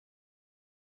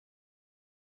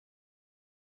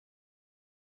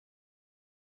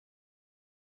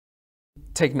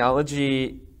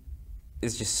Technology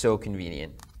is just so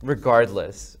convenient,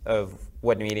 regardless of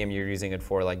what medium you're using it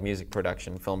for, like music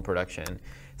production, film production,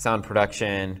 sound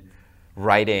production,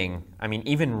 writing. I mean,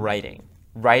 even writing.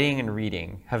 Writing and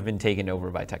reading have been taken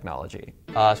over by technology.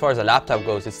 As far as a laptop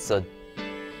goes, it's a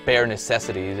bare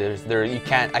necessity.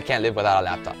 I can't live without a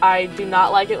laptop. I do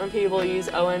not like it when people use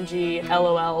OMG,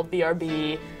 LOL,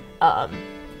 BRB.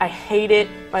 I hate it.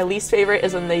 My least favorite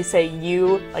is when they say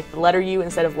you, like the letter U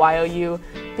instead of YOU,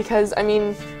 because, I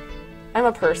mean, I'm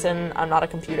a person, I'm not a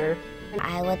computer.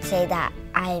 I would say that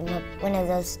I'm one of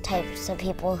those types of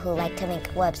people who like to make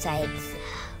websites.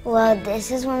 Well,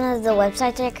 this is one of the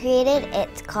websites I created.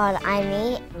 It's called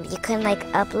iMe. You can like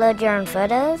upload your own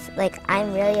photos. Like,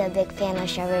 I'm really a big fan of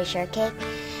Strawberry Shortcake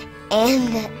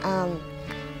and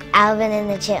Alvin and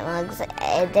the Chipmunks.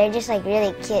 They're just like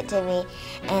really cute to me,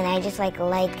 and I just like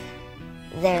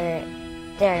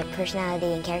their personality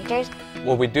and characters.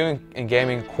 What we do in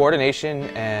gaming, coordination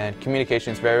and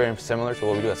communication is very, very similar to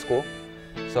what we do at school.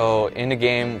 So in the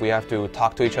game, we have to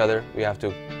talk to each other. We have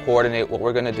to coordinate what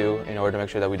we're going to do in order to make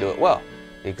sure that we do it well.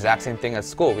 The exact same thing at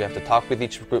school. We have to talk with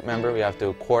each group member. We have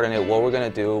to coordinate what we're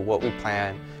going to do, what we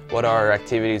plan, what our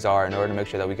activities are in order to make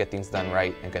sure that we get things done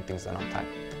right and get things done on time.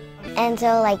 And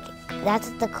so, like,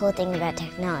 that's the cool thing about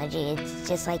technology. It's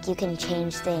just like you can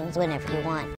change things whenever you want.